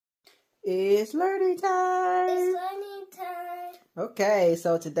It's learning time. It's learning time. Okay,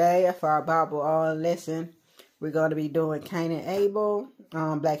 so today for our Bible lesson, we're going to be doing Cain and Abel,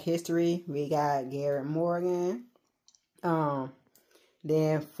 Black History. We got Garrett Morgan.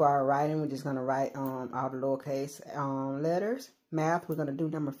 Then for our writing, we're just going to write all the lowercase letters. Math, we're going to do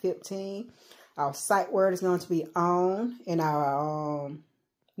number 15. Our sight word is going to be on, and our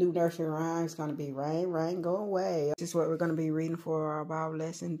new nursery rhyme is going to be rain, rain, go away. This is what we're going to be reading for our Bible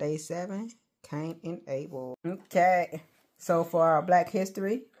lesson, day 7, Cain and Abel. Okay, so for our Black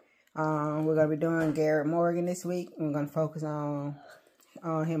History, we're going to be doing Garrett Morgan this week. We're going to focus on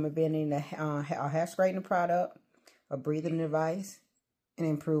him inventing a hair straightening product, a breathing device, and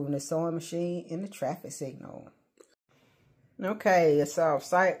improving the sewing machine and the traffic signal. Okay, so our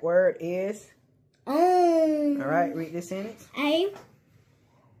sight word is all right, read this sentence. I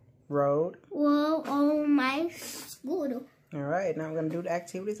rode on my scooter. All right, now I'm going to do the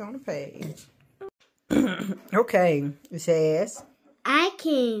activities on the page. Okay, it says I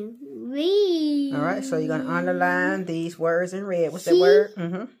can read. All right, so you're going to underline these words in red. What's that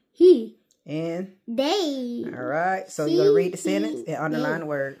word? He. And They. All right, so you're going to read the sentence and underline the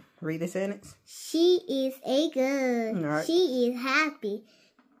word. Read the sentence. She is a girl. All right. She is happy.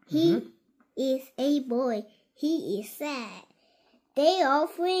 He is a boy. He is sad. They are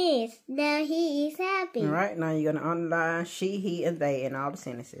friends. Now he is happy. All right, now you're going to underline she, he, and they in all the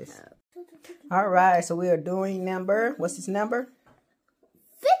sentences. All right, so we are doing number, what's this number?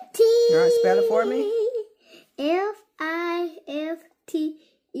 15. All right, spell it for me. F-I-F-T-E-E-N.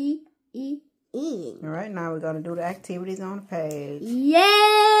 All right, now we're going to do the activities on the page.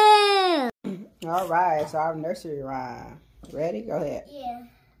 Yeah. All right, so our nursery rhyme. Ready? Go ahead. Yeah.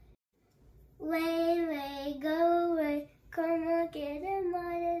 Rain, rain, go away. Come on, get a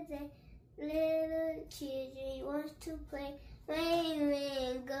mother day. Little children wants to play. Rain,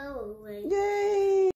 rain, go away. Yeah.